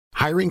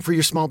Hiring for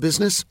your small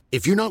business?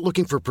 If you're not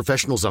looking for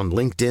professionals on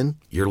LinkedIn,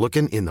 you're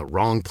looking in the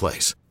wrong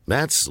place.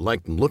 That's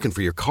like looking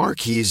for your car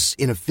keys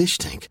in a fish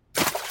tank.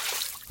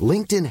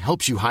 LinkedIn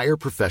helps you hire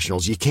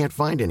professionals you can't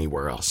find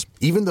anywhere else,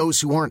 even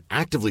those who aren't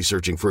actively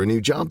searching for a new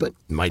job but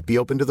might be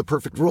open to the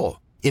perfect role.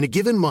 In a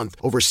given month,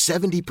 over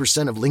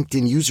 70% of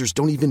LinkedIn users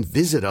don't even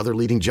visit other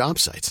leading job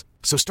sites.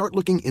 So start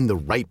looking in the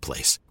right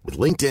place. With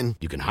LinkedIn,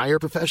 you can hire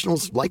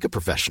professionals like a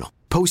professional.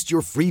 Post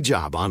your free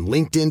job on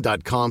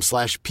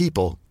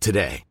linkedin.com/people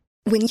today.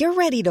 When you're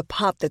ready to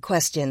pop the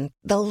question,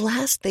 the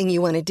last thing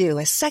you want to do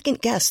is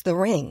second-guess the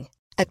ring.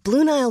 At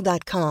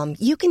BlueNile.com,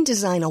 you can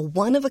design a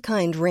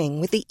one-of-a-kind ring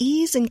with the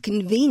ease and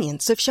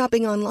convenience of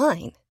shopping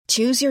online.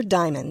 Choose your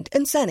diamond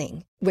and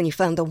setting. When you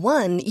find the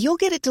one, you'll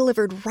get it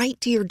delivered right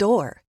to your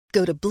door.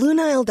 Go to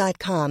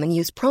BlueNile.com and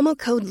use promo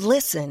code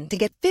LISTEN to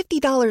get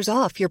 $50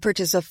 off your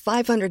purchase of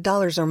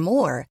 $500 or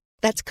more.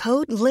 That's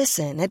code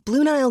LISTEN at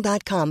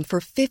BlueNile.com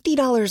for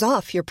 $50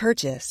 off your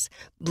purchase.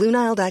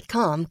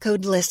 BlueNile.com,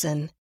 code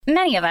LISTEN.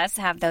 Many of us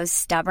have those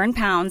stubborn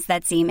pounds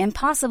that seem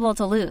impossible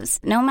to lose,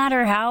 no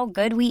matter how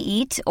good we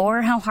eat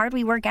or how hard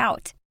we work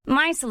out.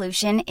 My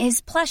solution is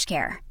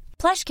PlushCare.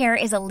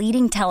 PlushCare is a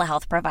leading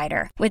telehealth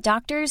provider with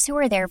doctors who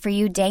are there for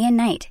you day and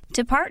night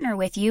to partner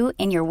with you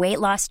in your weight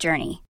loss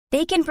journey.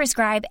 They can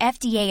prescribe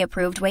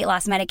FDA-approved weight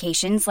loss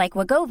medications like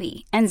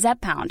Wegovy and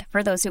Zepbound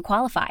for those who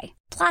qualify.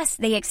 Plus,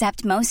 they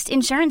accept most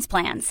insurance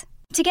plans.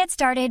 To get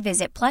started,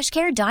 visit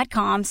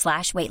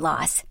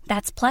plushcare.com/weightloss.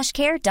 That's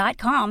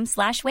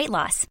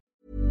plushcare.com/weightloss.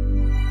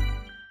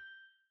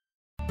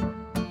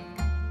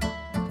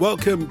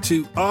 Welcome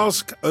to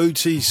Ask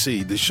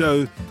OTC, the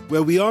show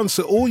where we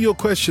answer all your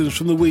questions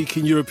from the week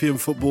in European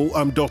football.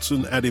 I'm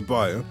Dotun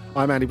Adebayo.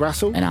 I'm Andy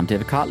Brassel. And I'm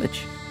David Cartledge.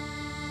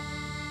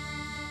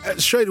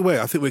 Straight away,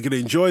 I think we're going to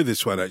enjoy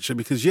this one, actually,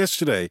 because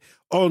yesterday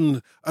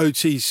on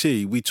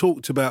OTC, we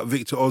talked about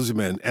Victor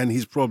Osimhen and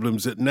his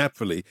problems at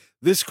Napoli.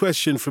 This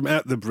question from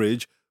At the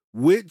Bridge,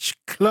 which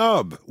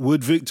club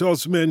would Victor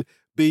Osimhen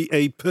be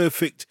a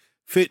perfect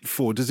fit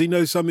for? Does he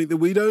know something that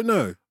we don't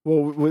know?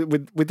 Well,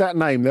 with that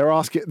name, they're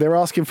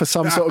asking for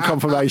some sort of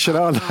confirmation,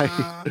 aren't they?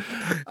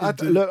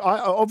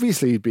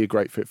 Obviously, he'd be a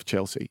great fit for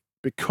Chelsea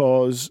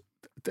because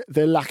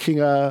they're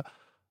lacking a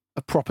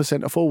proper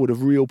centre forward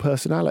of real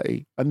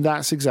personality, and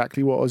that's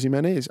exactly what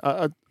Osimhen is.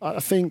 I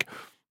think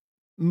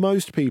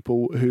most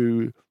people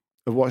who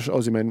have watched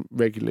Osimhen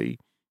regularly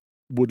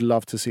would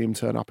love to see him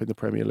turn up in the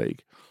Premier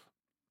League.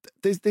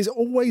 There's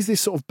always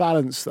this sort of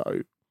balance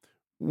though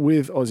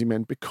with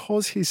Osimhen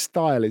because his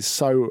style is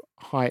so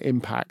high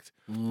impact.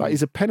 Like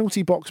he's a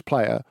penalty box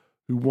player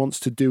who wants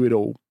to do it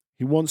all.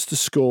 He wants to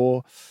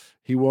score.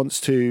 He wants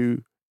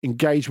to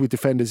engage with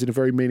defenders in a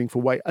very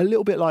meaningful way, a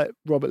little bit like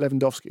Robert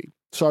Lewandowski.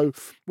 So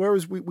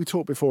whereas we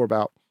talked before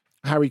about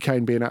Harry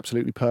Kane being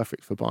absolutely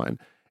perfect for Bayern,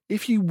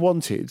 if you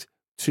wanted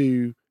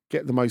to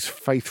get the most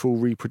faithful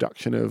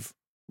reproduction of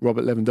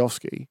Robert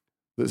Lewandowski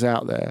that's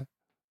out there,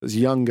 that's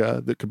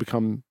younger, that could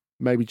become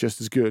maybe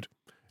just as good,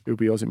 it would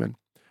be Osimhen.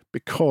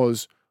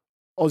 Because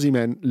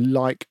Osimhen,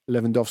 like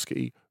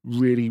Lewandowski,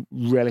 really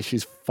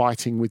relishes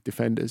fighting with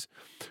defenders.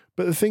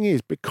 But the thing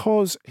is,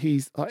 because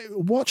he's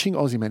watching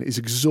Osimhen is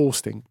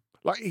exhausting.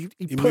 Like he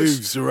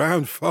moves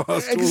around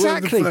fast. Exactly, all over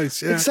the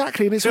place, yeah.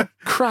 Exactly, and it's a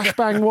crash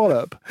bang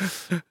wallop.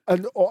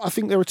 And I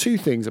think there are two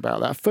things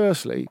about that.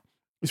 Firstly,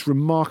 it's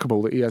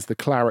remarkable that he has the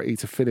clarity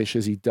to finish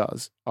as he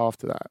does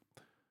after that.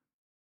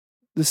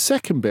 The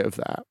second bit of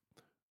that,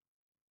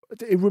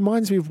 it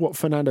reminds me of what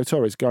Fernando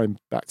Torres, going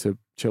back to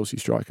Chelsea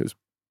strikers,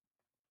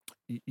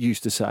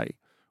 used to say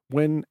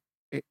when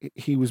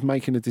he was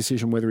making a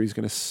decision whether he's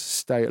going to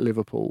stay at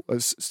Liverpool or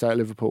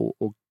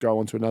go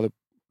on to another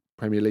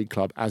Premier League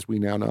club, as we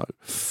now know,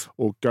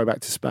 or go back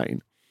to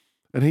Spain.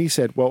 And he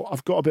said, well,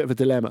 I've got a bit of a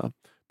dilemma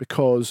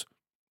because,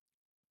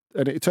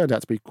 and it turned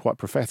out to be quite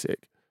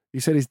prophetic.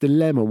 He said his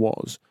dilemma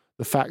was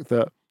the fact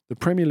that the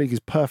Premier League is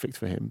perfect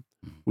for him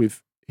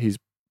with his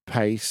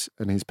pace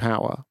and his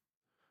power.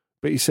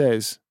 But he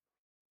says,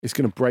 it's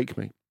going to break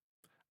me.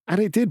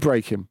 And it did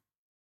break him.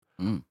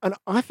 And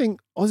I think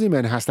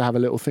Osimhen has to have a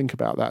little think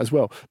about that as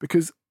well,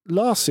 because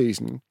last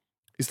season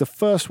is the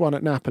first one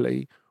at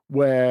Napoli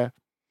where,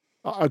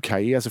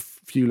 okay, he has a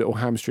few little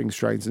hamstring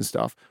strains and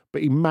stuff,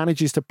 but he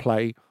manages to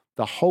play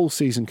the whole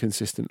season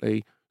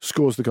consistently,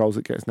 scores the goals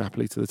that gets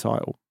Napoli to the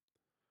title.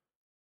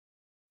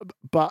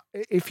 But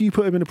if you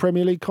put him in a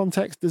Premier League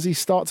context, does he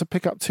start to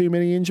pick up too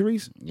many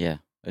injuries? Yeah,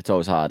 it's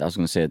always hard. I was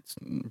going to say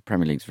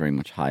Premier League's very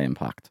much high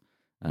impact.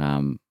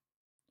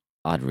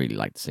 I'd really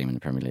like to see him in the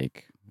Premier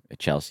League at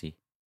Chelsea.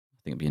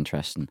 I think it'd be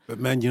interesting. But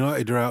Man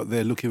United are out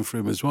there looking for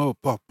him as well,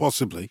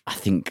 possibly. I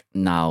think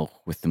now,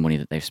 with the money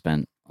that they've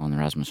spent on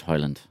Rasmus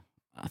Højlund,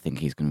 I think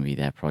he's going to be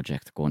their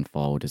project going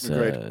forward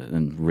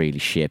and really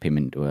shape him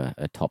into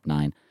a top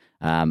nine.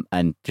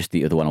 And just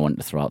the other one I wanted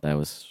to throw out there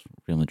was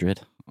Real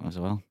Madrid as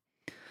well.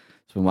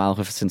 It's been a while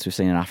since we've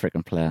seen an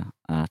African player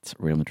at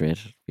Real Madrid.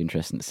 It'd be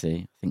interesting to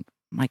see.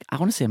 I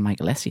want to say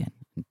Michael Essien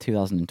in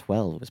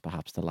 2012 was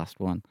perhaps the last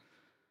one.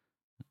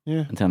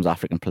 Yeah. In terms of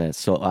African players.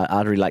 So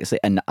I'd really like to say,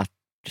 and I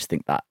just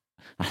think that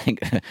I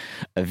think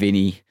a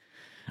Vinny,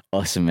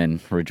 Osimhen,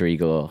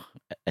 Rodrigo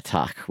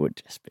attack would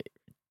just be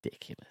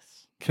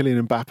ridiculous.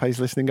 Kylian Mbappe's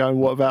listening, going,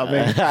 "What about me?"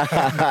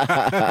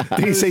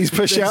 DC's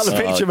push out the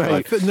picture, mate.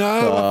 I think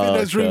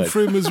there's room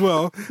for him as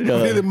well. I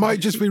think there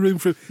might just be room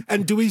for him.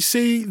 And do we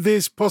see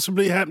this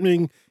possibly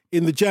happening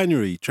in the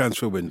January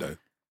transfer window?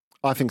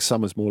 I think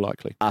summer's more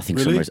likely. I think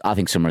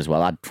summer as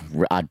well.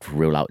 I'd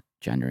rule out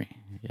January.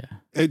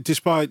 Yeah.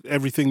 Despite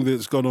everything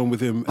that's gone on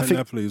with him at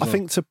Napoli as well. I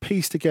think to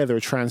piece together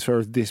a transfer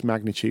of this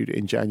magnitude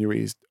in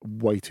January is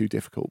way too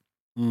difficult.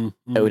 It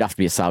would have to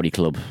be a Saudi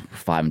club,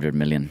 500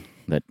 million,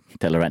 that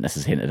De Laurentiis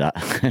has hinted at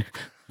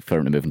for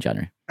him to move in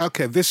January.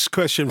 Okay, this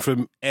question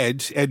from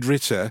Ed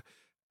Ritter.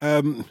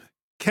 Can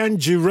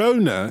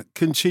Girona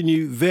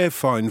continue their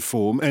fine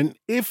form? And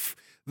if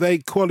they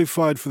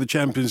qualified for the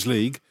Champions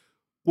League,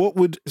 what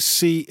would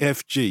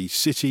CFG,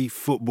 City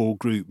Football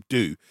Group,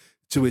 do?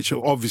 To which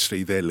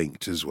obviously they're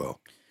linked as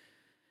well.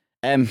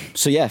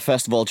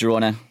 First of all,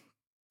 Girona,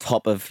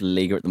 top of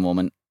Liga at the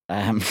moment.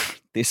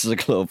 This is a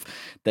club.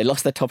 They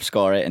lost their top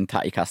scorer in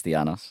Tati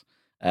Castellanos.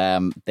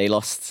 They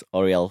lost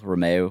Oriol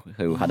Romeo,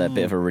 who had a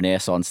bit of a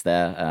renaissance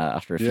there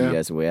after a few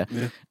years away.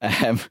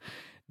 Yeah.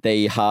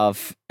 They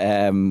have,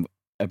 I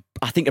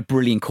think, a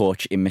brilliant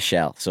coach in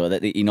Michel. So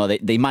that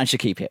they managed to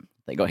keep him.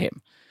 They got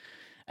him.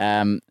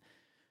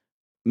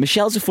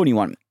 Michel's a funny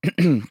one.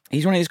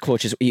 He's one of these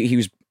coaches. He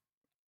was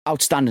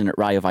outstanding at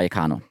Rayo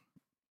Vallecano.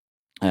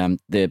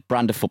 The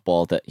brand of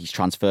football that he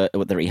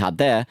had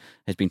there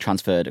has been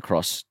transferred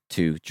across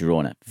to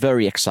Girona.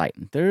 Very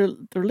exciting. They're a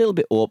little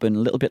bit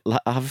open,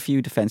 have a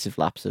few defensive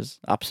lapses,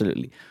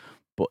 absolutely,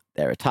 but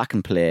their attack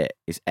and play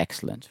is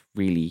excellent.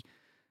 Really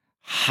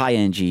high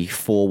energy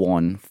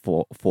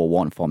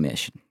 4-1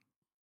 formation.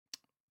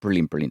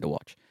 Brilliant to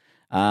watch.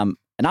 And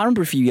I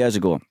remember a few years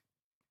ago,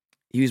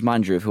 he was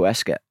manager of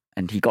Huesca,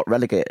 and he got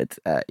relegated.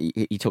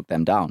 He took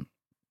them down.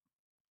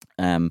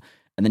 And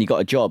then he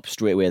got a job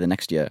straight away the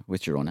next year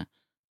with Girona,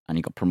 and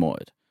he got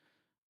promoted.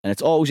 And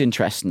it's always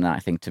interesting, I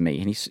think, to me,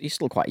 and he's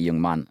still quite a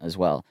young man as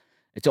well.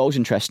 It's always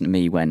interesting to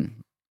me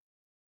when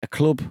a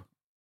club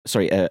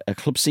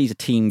sees a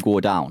team go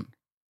down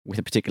with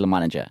a particular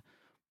manager,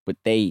 but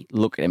they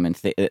look at him and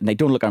they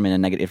don't look at him in a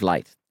negative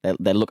light.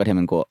 They look at him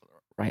and go,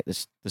 right,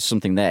 there's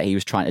something there. He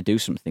was trying to do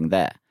something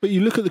there. But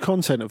you look at the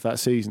content of that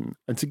season,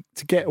 and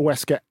to get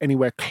Huesca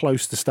anywhere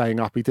close to staying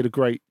up, he did a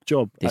great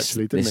job, didn't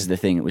he? This is the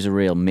thing. It was a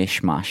real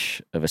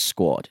mishmash of a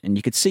squad, and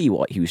you could see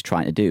what he was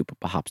trying to do, but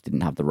perhaps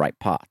didn't have the right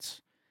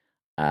parts.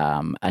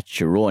 At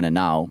Girona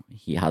now,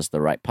 he has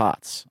the right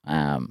parts.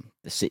 The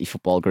City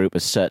Football Group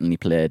has certainly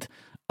played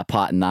a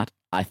part in that.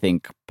 I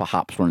think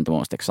perhaps one of the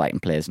most exciting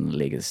players in the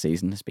league this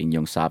season has been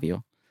young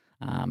Savio,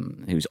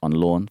 who's on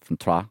loan from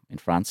Troyes in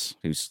France,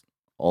 who's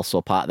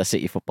also part of the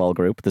City Football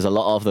Group. There's a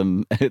lot of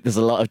them. There's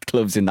a lot of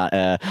clubs in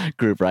that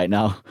group right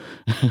now.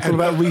 What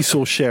about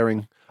resource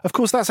sharing? Of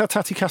course, that's how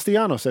Tati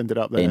Castellanos ended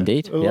up there.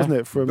 Indeed, wasn't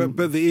it?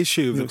 But the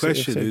issue of the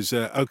question is,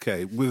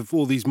 with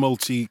all these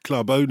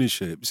multi-club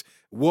ownerships,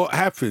 what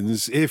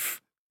happens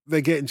if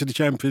they get into the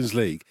Champions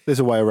League? There's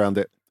a way around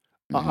it.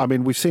 Mm-hmm. I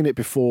mean, we've seen it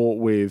before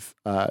with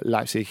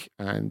Leipzig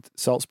and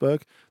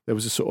Salzburg. There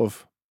was a sort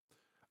of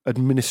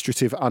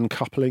administrative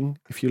uncoupling,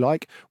 if you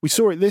like. We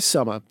saw it this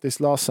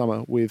last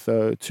summer with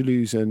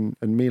Toulouse and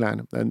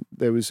Milan, and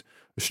there was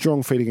a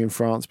strong feeling in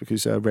France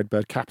because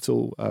Redbird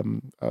Capital,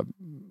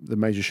 the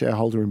major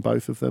shareholder in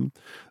both of them,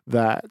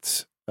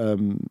 that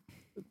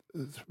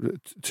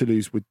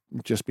Toulouse would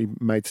just be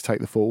made to take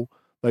the fall.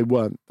 They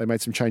weren't. They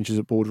made some changes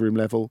at boardroom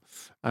level,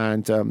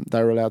 and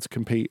they were allowed to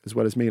compete as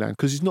well as Milan,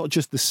 because it's not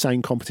just the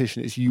same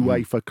competition, it's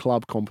UEFA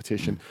club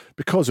competition.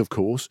 Because, of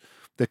course,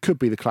 there could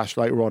be the clash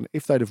later on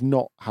if they'd have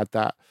not had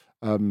that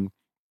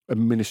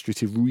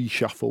administrative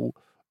reshuffle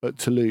at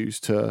Toulouse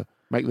to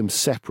make them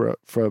separate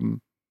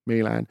from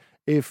Milan.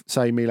 If,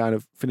 say, Milan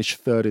have finished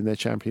third in their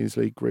Champions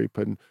League group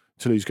and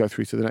Toulouse go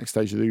through to the next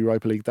stage of the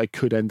Europa League, they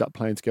could end up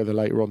playing together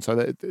later on. So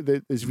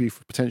there's a view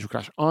for potential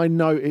clash. I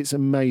know it's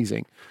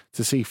amazing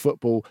to see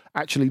football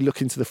actually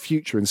look into the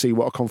future and see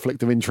what a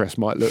conflict of interest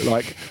might look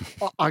like.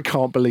 I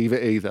can't believe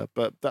it either,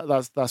 but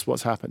that's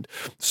what's happened.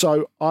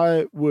 So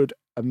I would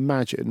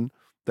imagine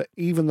that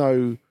even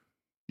though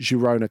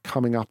Girona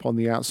coming up on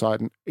the outside,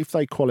 and if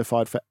they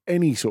qualified for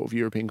any sort of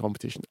European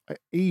competition,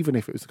 even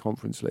if it was the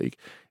Conference League,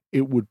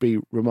 it would be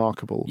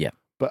remarkable. Yeah.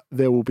 But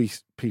there will be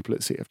people at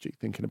CFG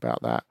thinking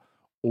about that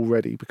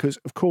already, because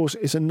of course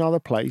it's another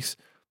place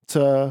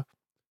to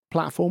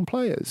platform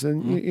players,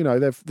 and you know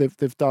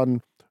they've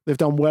done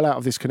well out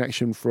of this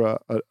connection for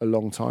a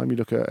long time. You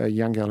look at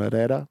Yangel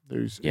Herrera,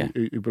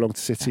 who belonged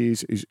to City,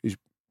 who's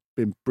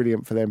been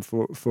brilliant for them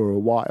for a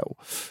while.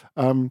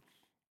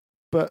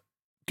 But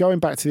going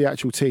back to the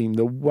actual team,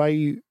 the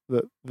way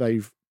that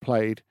they've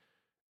played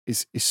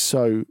is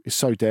so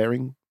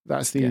daring.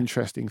 That's the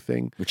interesting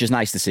thing, which is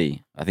nice to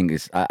see. I think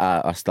it's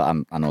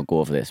I'll go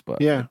over this,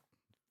 but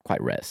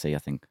quite rare to see, I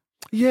think.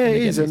 Yeah,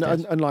 it is,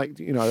 and like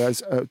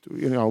as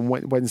on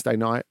Wednesday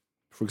night,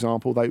 for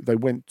example, they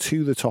went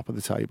to the top of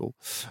the table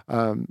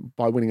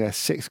by winning their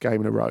 6th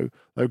game in a row.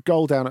 They were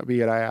goal down at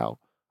Villarreal,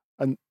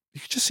 and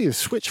you could just see the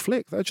switch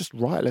flick. They're just,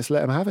 right, let's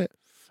let them have it.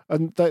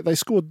 And they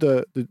scored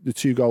the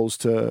 2 goals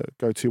to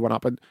go 2-1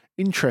 up. And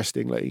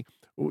interestingly,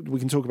 we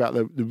can talk about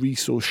the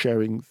resource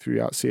sharing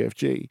throughout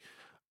CFG,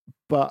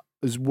 but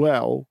as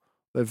well,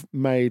 they've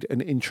made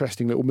an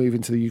interesting little move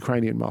into the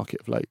Ukrainian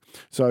market of late.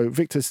 So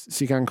Viktor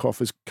Sigankov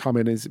has come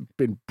in, has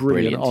been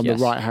brilliant on the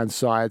right-hand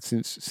side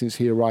since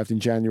he arrived in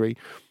January.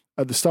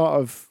 At the start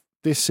of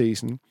this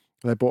season,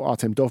 they bought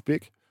Artem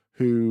Dovbyk,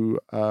 who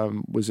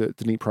was at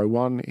Dnipro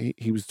 1.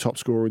 He was the top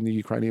scorer in the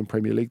Ukrainian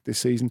Premier League this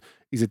season.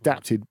 He's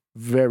adapted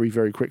very,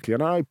 very quickly.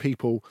 And I know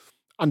people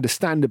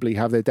understandably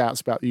have their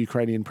doubts about the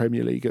Ukrainian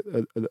Premier League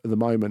at the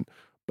moment,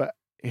 but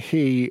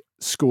he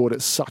scored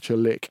at such a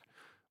lick.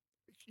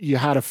 You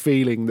had a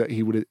feeling that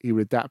he would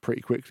adapt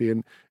pretty quickly,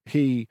 and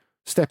he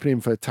stepping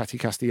in for Tati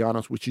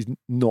Castellanos, which is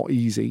not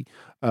easy,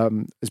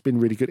 has been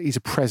really good. He's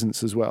a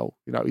presence as well.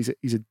 You know,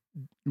 he's a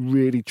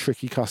really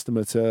tricky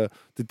customer to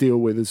deal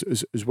with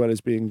as well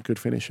as being a good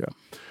finisher.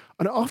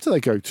 And after they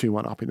go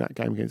 2-1 up in that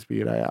game against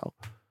Villarreal,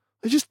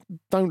 they just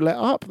don't let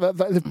up.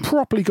 They've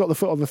properly got the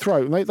foot on the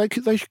throat. And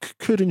they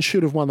could and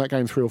should have won that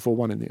game 3 or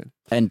 4-1 in the end.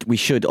 And we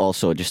should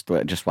also, just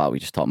while we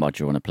just talking about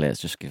Girona players,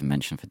 just give a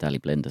mention for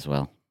Dali Blind as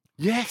well.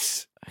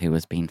 Yes. Who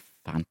has been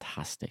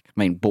fantastic. I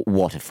mean, but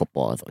what a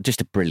footballer.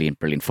 Just a brilliant,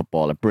 brilliant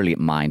footballer,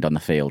 brilliant mind on the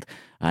field.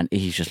 And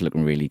he's just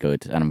looking really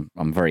good. And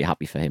I'm very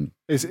happy for him.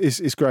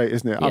 It's great,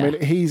 isn't it? Yeah. I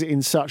mean, he's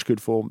in such good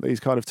form that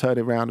he's kind of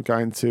turning around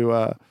going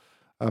to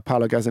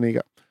Paolo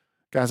Gazzaniga.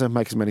 Gazza,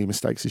 make as many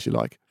mistakes as you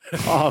like.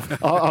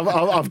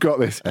 I've got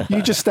this.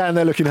 You just stand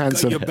there looking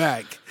handsome. Got your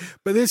back.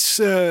 But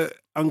this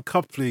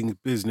uncoupling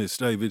business,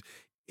 David,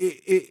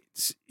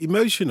 it's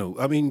emotional.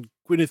 I mean,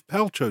 Gwyneth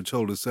Paltrow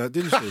told us that,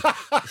 didn't she?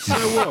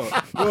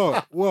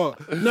 So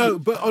what? No,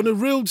 but on a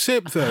real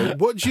tip, though,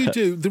 what do you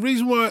do? The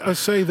reason why I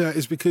say that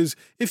is because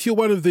if you're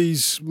one of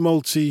these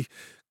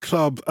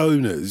multi-club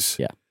owners,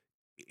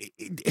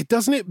 it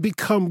doesn't it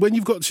become, when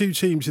you've got 2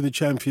 teams in the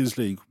Champions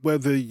League,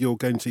 whether you're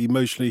going to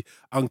emotionally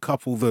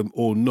uncouple them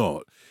or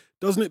not,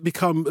 doesn't it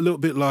become a little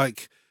bit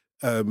like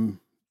the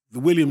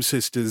Williams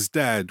sisters'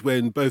 dad,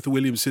 when both the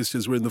Williams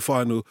sisters were in the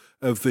final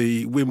of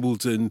the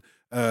Wimbledon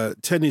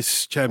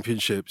tennis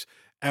championships,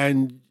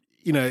 and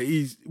you know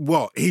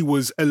he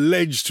was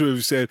alleged to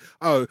have said,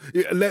 "Oh,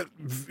 let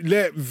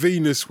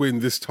Venus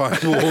win this time,"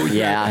 or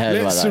I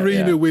heard let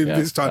Serena win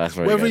this time.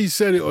 Whether good. He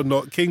said it or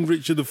not, King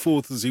Richard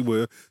IV, as he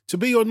were, to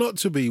be or not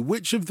to be,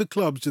 which of the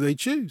clubs do they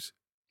choose?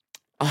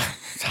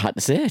 It's hard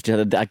to say. I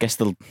guess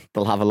they'll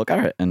have a look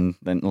at it and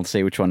then they'll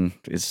see which one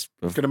is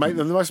going to make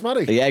them the most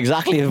money. Yeah,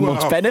 exactly. Of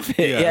most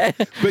benefit. Yeah.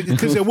 But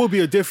because there will be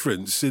a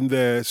difference in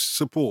their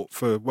support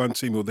for one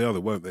team or the other,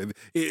 won't they?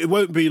 It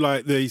won't be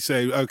like they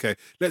say, "Okay,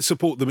 let's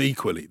support them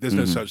equally." There's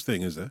no such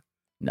thing, is there?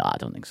 No, I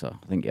don't think so.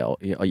 I think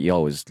you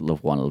always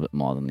love one a little bit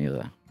more than the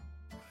other.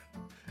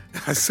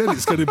 I said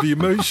it's going to be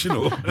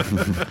emotional.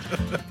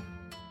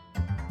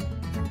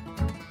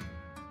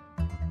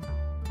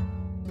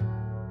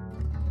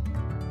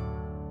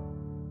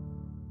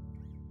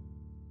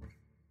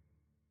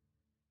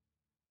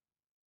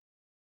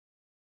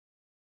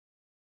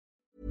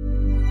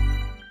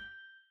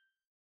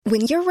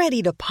 When you're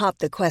ready to pop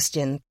the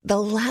question, the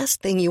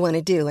last thing you want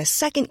to do is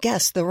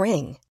second-guess the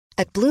ring.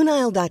 At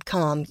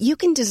BlueNile.com, you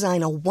can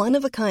design a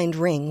one-of-a-kind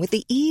ring with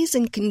the ease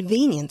and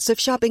convenience of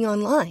shopping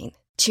online.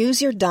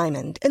 Choose your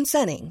diamond and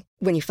setting.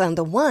 When you find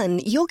the one,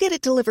 you'll get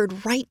it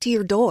delivered right to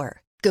your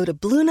door. Go to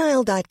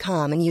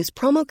BlueNile.com and use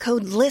promo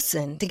code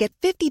LISTEN to get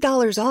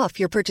 $50 off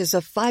your purchase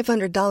of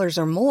 $500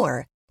 or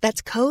more.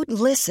 That's code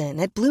LISTEN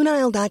at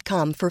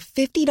BlueNile.com for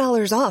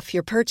 $50 off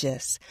your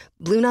purchase.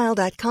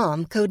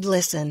 BlueNile.com, code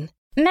LISTEN.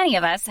 Many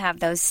of us have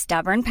those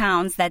stubborn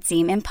pounds that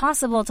seem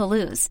impossible to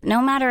lose,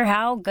 no matter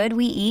how good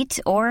we eat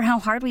or how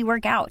hard we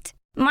work out.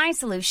 My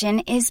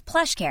solution is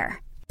PlushCare.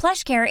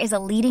 PlushCare is a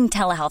leading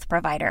telehealth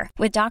provider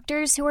with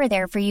doctors who are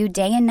there for you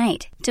day and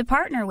night to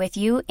partner with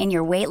you in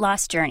your weight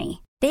loss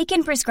journey. They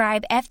can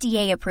prescribe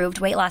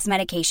FDA-approved weight loss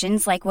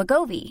medications like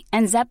Wegovy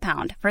and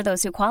Zepbound for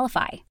those who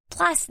qualify.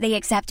 Plus, they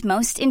accept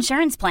most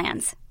insurance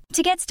plans.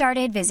 To get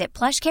started, visit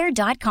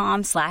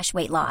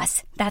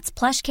plushcare.com/weightloss. That's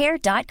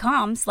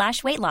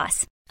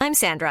plushcare.com/weightloss. I'm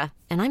Sandra,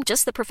 and I'm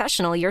just the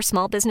professional your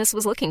small business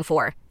was looking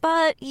for.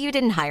 But you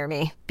didn't hire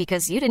me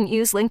because you didn't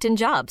use LinkedIn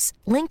Jobs.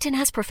 LinkedIn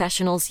has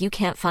professionals you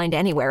can't find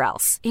anywhere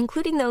else,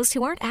 including those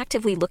who aren't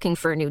actively looking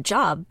for a new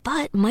job,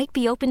 but might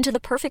be open to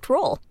the perfect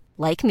role,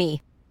 like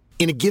me.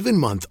 In a given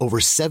month, over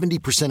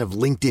 70% of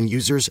LinkedIn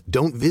users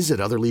don't visit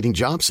other leading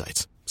job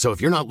sites. So if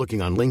you're not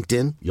looking on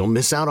LinkedIn, you'll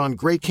miss out on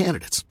great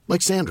candidates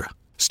like Sandra.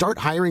 Start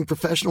hiring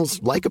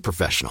professionals like a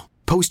professional.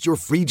 Post your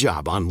free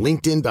job on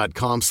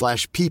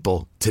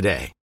linkedin.com/people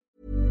today.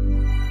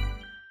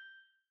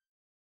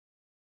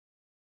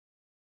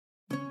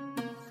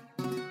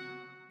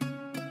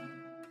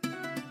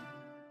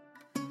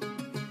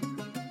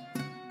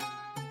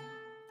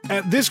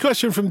 This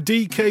question from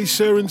DK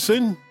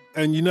Sørensen,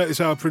 and you notice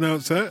how I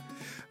pronounce that?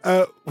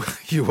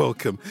 You're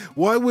welcome.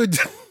 Why would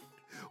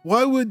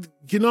Why would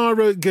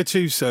Gennaro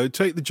Gattuso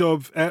take the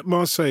job at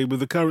Marseille with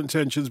the current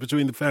tensions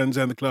between the fans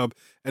and the club?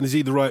 And is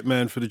he the right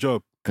man for the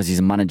job? Because he's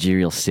a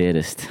managerial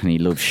sadist and he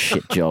loves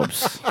shit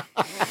jobs.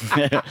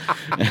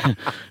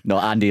 No,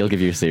 Andy, I'll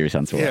give you a serious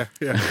answer.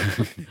 Yeah.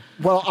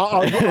 Well,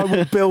 I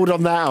will build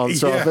on that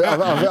answer.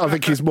 I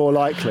think he's more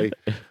likely.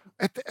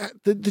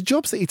 The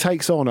jobs that he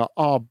takes on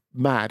are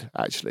mad,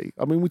 actually.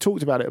 I mean, we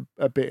talked about it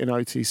a bit in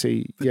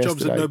OTC yesterday.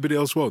 Jobs that nobody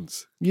else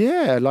wants.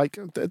 Yeah, like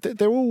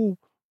they're all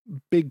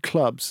big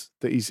clubs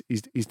that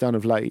he's done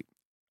of late.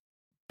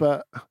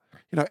 But,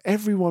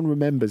 everyone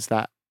remembers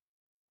that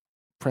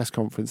press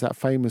conference, that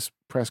famous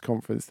press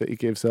conference that he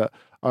gives at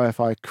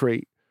IFI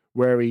Crete,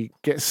 where he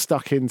gets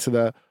stuck into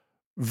the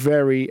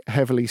very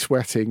heavily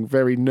sweating,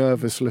 very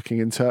nervous-looking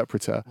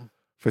interpreter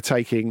for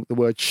taking the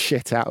word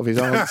shit out of his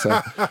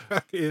answer.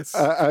 Yes.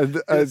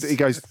 And he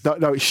goes,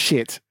 no, it's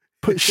shit.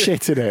 Put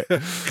shit in it.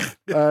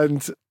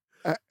 And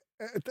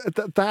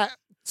that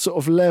sort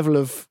of level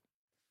of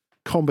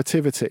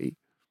combativity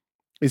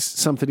is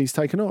something he's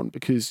taken on,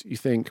 because you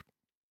think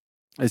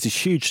there's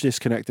this huge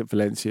disconnect at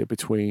Valencia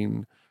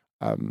between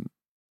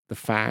the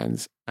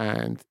fans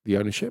and the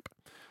ownership.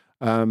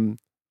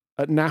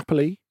 At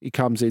Napoli, he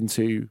comes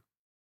into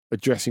a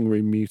dressing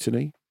room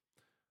mutiny.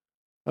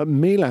 At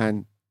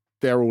Milan,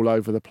 they're all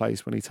over the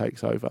place when he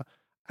takes over.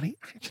 And he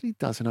actually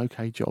does an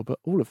okay job at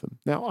all of them.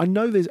 Now, I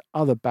know there's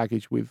other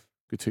baggage with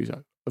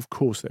Gattuso. Of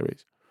course there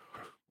is.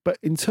 But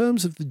in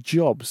terms of the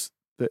jobs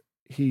that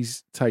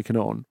he's taken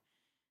on,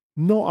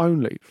 not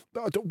only...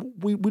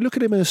 We look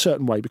at him in a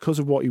certain way because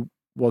of what he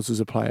was as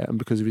a player and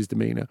because of his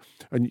demeanour.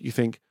 And you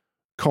think,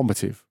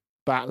 combative,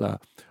 battler.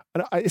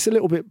 And it's a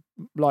little bit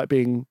like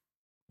being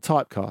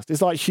typecast.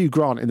 It's like Hugh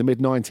Grant in the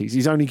mid-90s.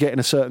 He's only getting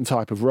a certain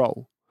type of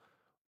role.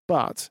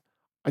 But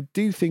I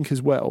do think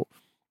as well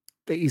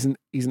that he's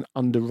an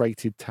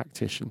underrated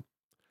tactician.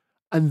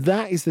 And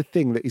that is the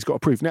thing that he's got to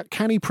prove. Now,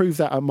 can he prove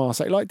that at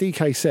Marseille? Like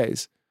DK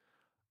says,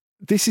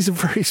 this is a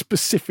very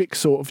specific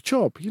sort of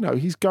job.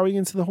 He's going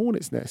into the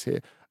hornet's nest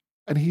here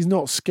and he's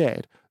not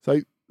scared.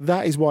 So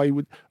that is why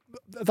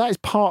that is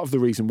part of the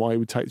reason why he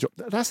would take the job.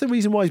 That's the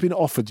reason why he's been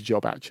offered the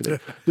job, actually.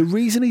 The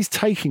reason he's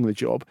taking the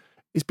job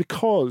is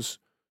because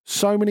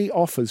so many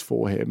offers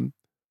for him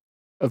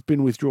have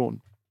been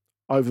withdrawn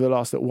over the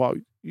last little while.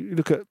 You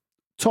look at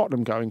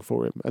Tottenham going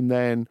for him and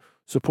then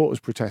supporters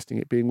protesting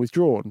it being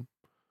withdrawn,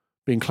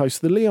 being close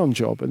to the Lyon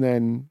job, and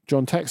then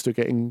John Textor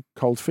getting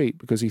cold feet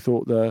because he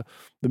thought the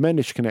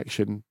Mendes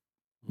connection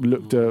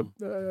looked a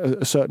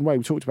certain way.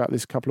 We talked about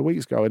this a couple of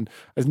weeks ago, and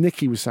as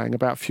Nicky was saying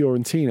about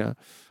Fiorentina,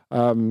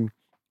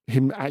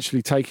 him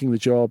actually taking the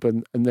job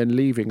and then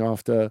leaving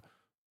after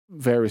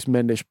various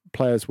Mendes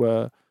players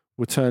were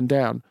turned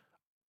down.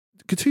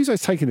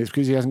 Gattuso's taking this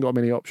because he hasn't got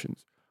many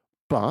options.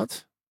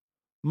 But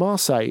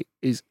Marseille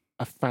is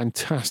a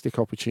fantastic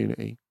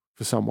opportunity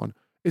for someone.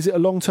 Is it a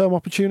long-term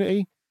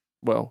opportunity?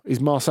 Well, is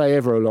Marseille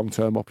ever a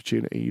long-term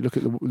opportunity? You look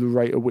at the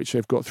rate at which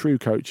they've got through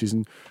coaches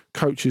and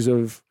coaches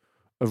of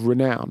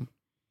renown.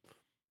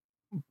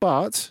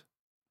 But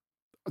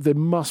there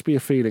must be a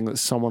feeling that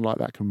someone like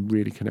that can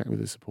really connect with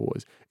his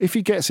supporters. If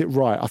he gets it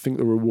right, I think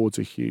the rewards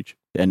are huge.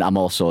 And I'm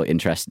also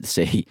interested to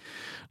see,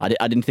 I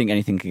didn't think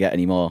anything could get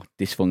any more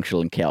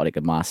dysfunctional and chaotic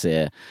at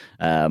Marseille,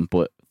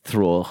 but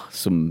throw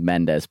some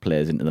Mendes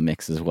players into the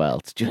mix as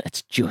well.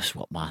 It's just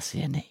what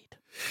Marseille need.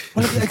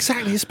 Well,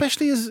 exactly,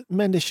 especially as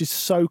Mendes is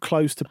so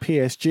close to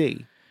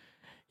PSG.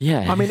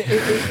 Yeah. I mean,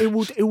 it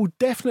will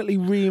definitely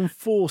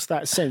reinforce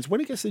that sense.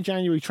 When it gets to the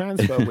January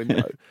transfer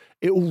window,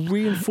 it will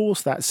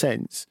reinforce that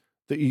sense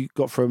that you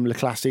got from Le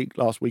Classique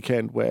last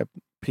weekend where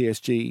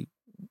PSG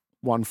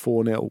won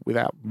 4-0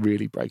 without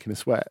really breaking a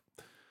sweat.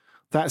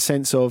 That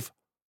sense of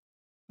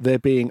there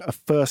being a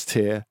first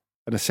tier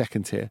and a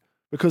second tier.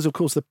 Because, of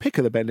course, the pick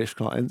of the Mendes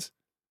clients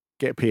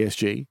get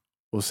PSG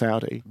or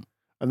Saudi.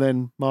 And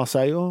then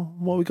Marseille,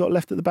 what we got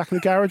left at the back of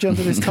the garage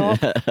under this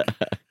tarp?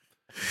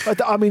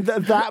 I mean,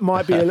 that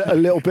might be a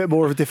little bit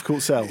more of a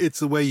difficult sell. It's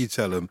the way you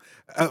tell them.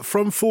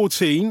 From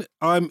 14,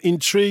 I'm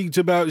intrigued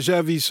about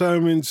Xavi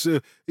Simons.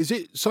 Is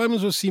it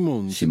Simons or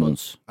Simons?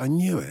 Simons. I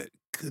knew it.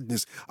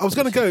 Goodness. I was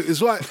going to go.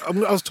 It's like I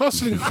was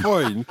tossing a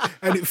coin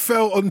and it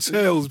fell on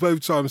tails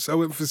both times. So I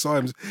went for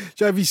Simons.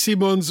 Xavi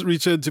Simons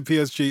returned to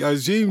PSG. I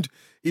assumed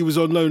he was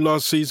on loan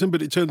last season,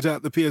 but it turns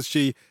out the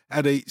PSG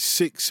had a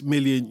 €6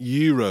 million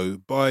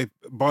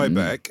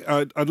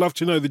buyback. I'd love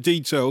to know the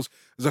details,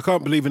 as I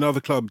can't believe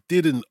another club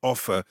didn't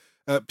offer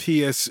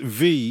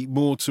PSV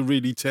more to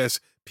really test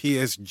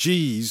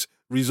PSG's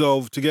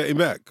resolve to get him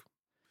back.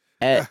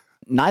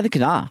 Neither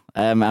can I.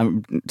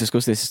 I've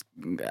discussed this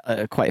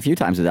quite a few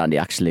times with Andy,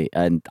 actually,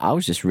 and I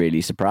was just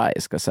really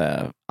surprised because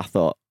I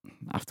thought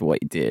after what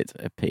he did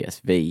at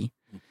PSV,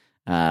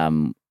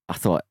 I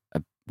thought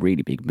a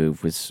really big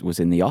move was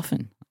in the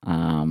offing.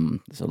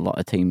 There's a lot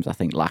of teams I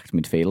think lacked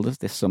midfielders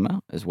this summer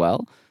as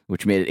well,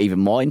 which made it even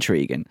more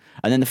intriguing.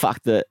 And then the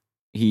fact that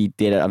he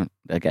did it,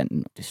 again,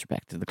 no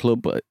disrespect to the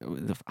club, but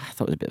I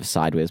thought it was a bit of a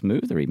sideways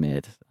move that he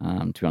made.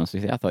 To be honest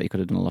with you, I thought he could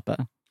have done a lot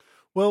better.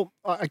 Well,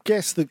 I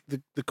guess the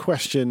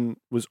question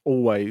was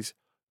always,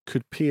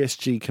 could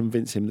PSG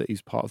convince him that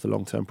he's part of the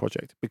long-term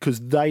project? Because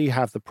they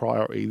have the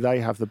priority, they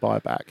have the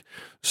buyback,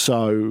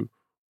 so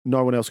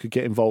no one else could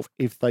get involved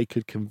if they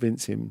could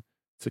convince him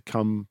to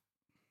come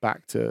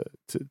back to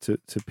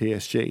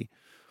PSG.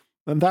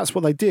 And that's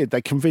what they did.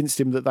 They convinced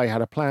him that they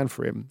had a plan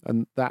for him,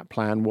 and that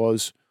plan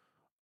was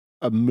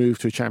a move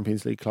to a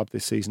Champions League club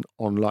this season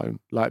on loan,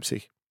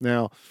 Leipzig.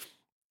 Now,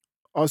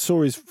 I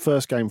saw his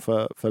first game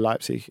for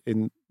Leipzig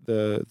in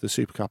the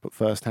Super Cup at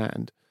first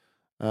hand,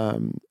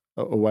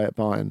 away at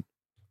Bayern.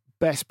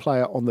 Best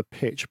player on the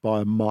pitch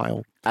by a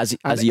mile. As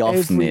he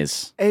often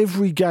is.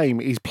 Every game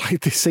he's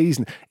played this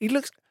season, he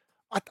looks...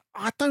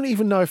 I don't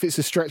even know if it's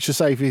a stretch to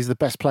say if he's the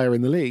best player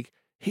in the league.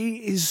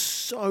 He is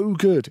so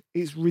good.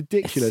 It's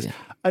ridiculous.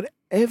 And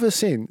ever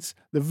since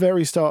the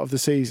very start of the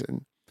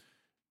season,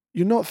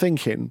 you're not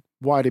thinking,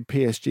 why did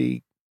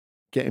PSG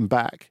get him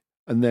back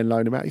and then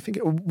loan him out? You think,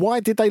 why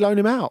did they loan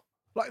him out?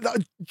 Like,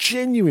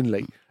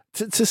 genuinely,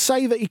 to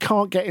say that he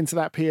can't get into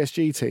that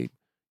PSG team,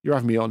 you're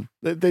having me on.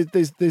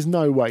 There's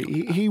no way.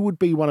 He would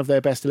be one of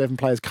their best 11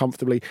 players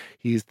comfortably.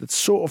 He is the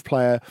sort of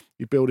player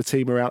you build a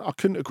team around. I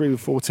couldn't agree with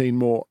 14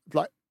 more.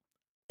 Like,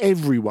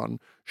 everyone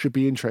should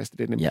be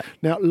interested in him. Yeah.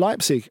 Now,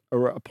 Leipzig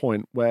are at a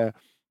point where,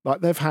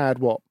 like, they've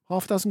had,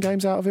 half a dozen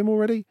games out of him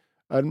already?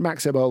 And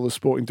Max Eberl, the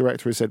sporting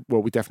director, has said,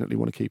 well, we definitely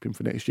want to keep him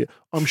for next year.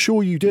 I'm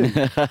sure you do.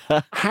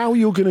 How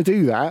you're going to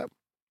do that,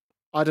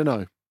 I don't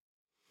know.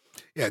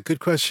 Yeah, good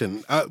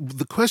question.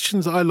 The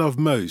questions I love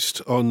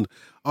most on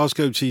Ask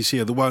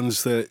OTC are the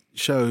ones that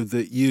show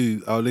that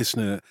you, our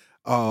listener,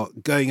 are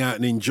going out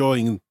and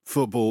enjoying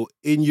football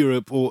in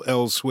Europe or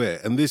elsewhere.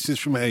 And this is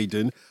from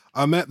Hayden.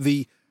 I'm at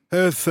the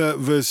Hertha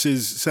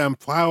versus St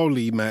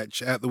Pauli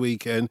match at the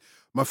weekend.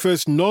 My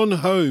first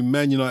non-home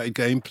Man United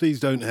game. Please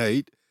don't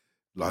hate,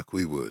 like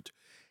we would.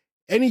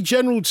 Any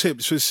general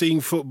tips for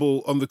seeing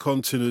football on the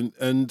continent?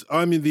 And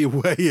I'm in the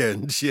away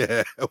end.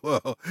 Yeah,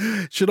 well,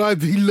 should I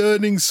be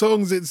learning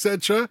songs,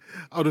 etc.?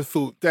 I would have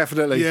thought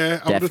definitely.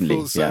 Yeah, I would have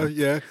thought so.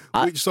 Yeah.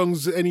 Which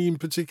songs? Any in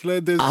particular?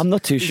 I'm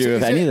not too sure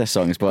of any of the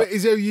songs, but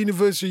is there a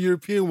universal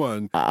European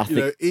one? I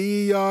think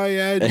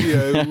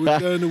EIN. We're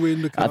going to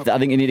win the cup. I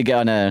think you need to get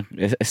on a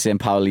St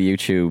Pauli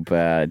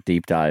YouTube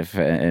deep dive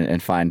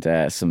and find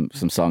some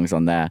songs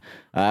on there.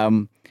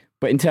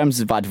 But in terms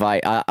of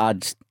advice,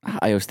 I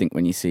always think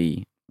when you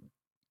see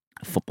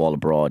football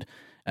abroad,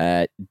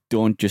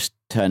 don't just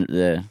turn to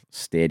the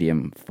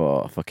stadium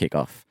for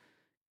kickoff.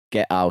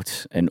 Get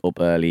out and up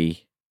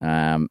early.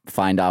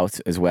 Find out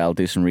as well.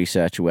 Do some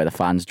research of where the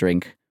fans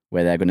drink,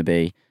 where they're going to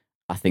be.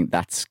 I think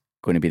that's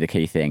going to be the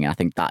key thing. And I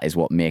think that is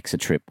what makes a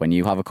trip. When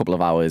you have a couple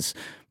of hours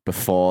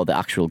before the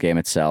actual game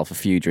itself, a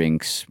few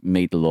drinks,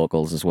 meet the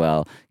locals as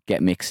well,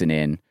 get mixing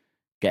in,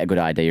 get a good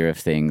idea of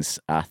things.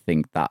 I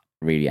think that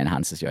really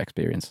enhances your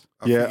experience.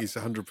 I think he's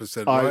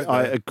 100% right.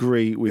 I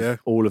agree with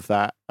all of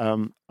that. I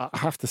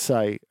have to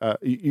say,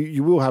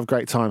 you will have a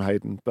great time,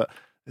 Hayden, but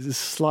there's a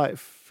slight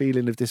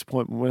feeling of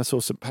disappointment. When I saw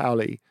St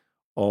Pauli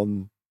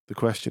on the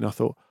question, I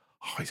thought,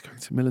 he's going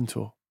to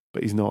Millantor.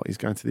 But he's not. He's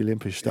going to the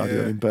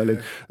Olympiastadion in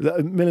Berlin. Yeah.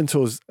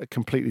 Millantor's a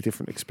completely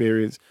different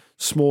experience.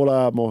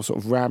 Smaller, more sort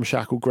of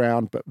ramshackle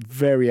ground, but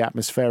very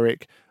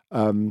atmospheric.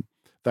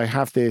 They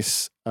have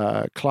this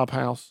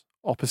clubhouse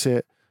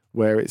opposite,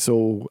 where it's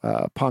all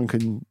punk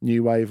and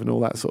new wave and all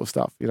that sort of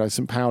stuff. You know,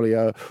 St Pauli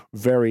are a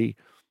very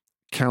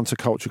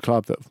counterculture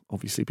club that have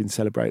obviously been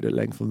celebrated at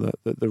length on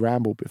the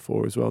Ramble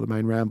before as well, the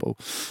main Ramble.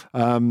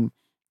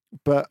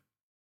 But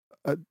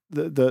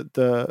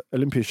the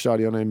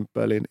Olympiastadion in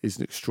Berlin is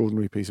an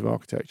extraordinary piece of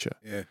architecture.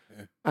 Yeah.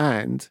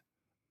 And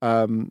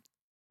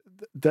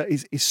that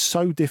is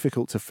so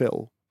difficult to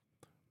fill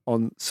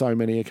on so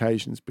many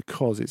occasions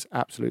because it's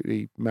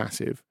absolutely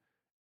massive.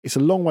 It's a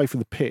long way from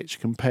the pitch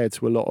compared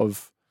to a lot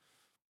of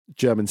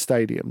German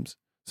stadiums.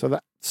 So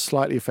that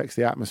slightly affects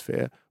the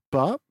atmosphere.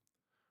 But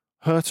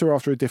Hertha,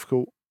 after a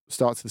difficult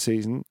start to the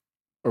season,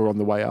 are on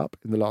the way up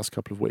in the last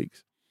couple of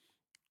weeks.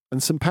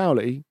 And St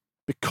Pauli,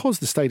 because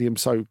the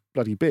stadium's so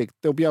bloody big,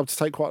 they'll be able to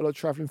take quite a lot of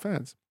travelling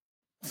fans.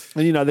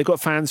 And, you know, they've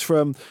got fans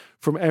from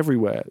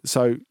everywhere.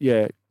 So,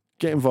 yeah,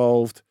 get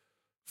involved,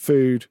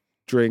 food,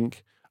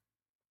 drink.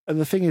 And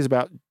the thing is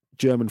about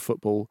German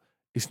football,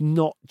 it's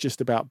not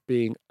just about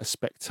being a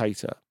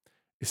spectator.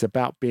 It's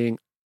about being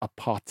a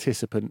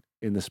participant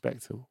in the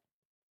spectacle,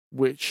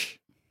 which,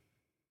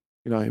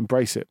 you know,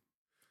 embrace it.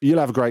 You'll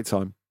have a great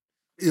time.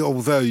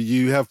 Although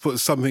you have put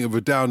something of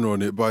a downer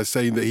on it by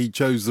saying that he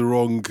chose the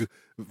wrong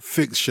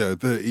fixture,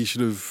 that he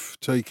should have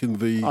taken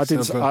the... I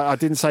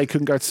didn't say he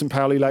couldn't go to St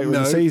Pauli later in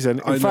the season.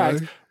 In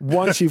fact,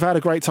 once you've had a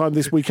great time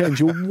this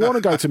weekend, you'll want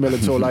to go to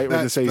Millantor later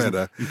in the season.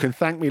 Better. You can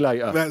thank me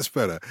later. That's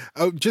better.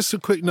 Oh, just a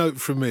quick note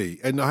from me,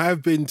 and I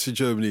have been to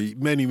Germany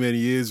many, many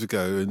years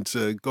ago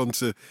and gone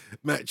to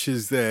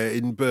matches there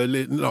in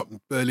Berlin, not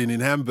Berlin,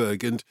 in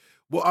Hamburg, and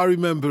what I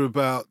remember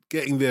about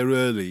getting there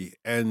early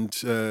and...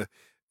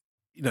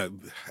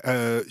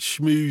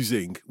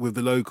 schmoozing with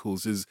the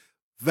locals is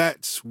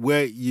that's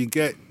where you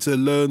get to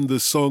learn the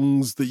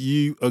songs that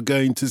you are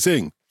going to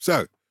sing.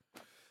 So,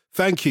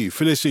 Thank you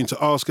for listening to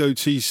Ask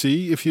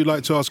OTC. If you'd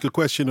like to ask a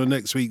question on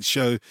next week's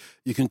show,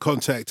 you can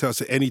contact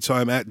us at any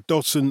time at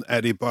Dawson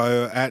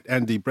Adebayo, at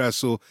Andy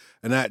Brassel,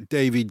 and at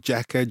David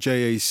Jacka,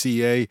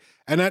 Jaca,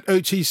 and at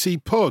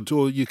OTC Pod,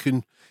 or you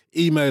can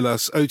email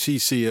us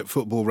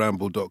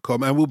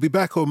otc@footballramble.com. And we'll be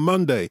back on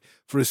Monday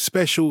for a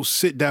special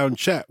sit-down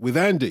chat with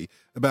Andy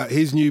about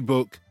his new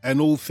book and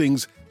all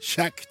things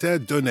Shakhtar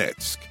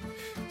Donetsk.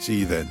 See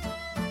you then.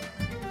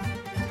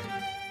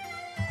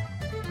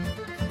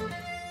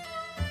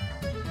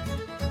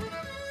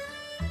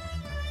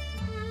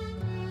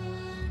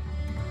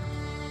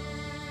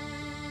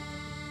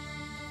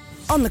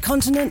 On the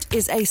Continent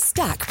is a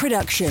Stack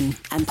production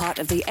and part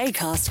of the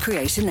Acast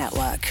Creator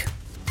Network.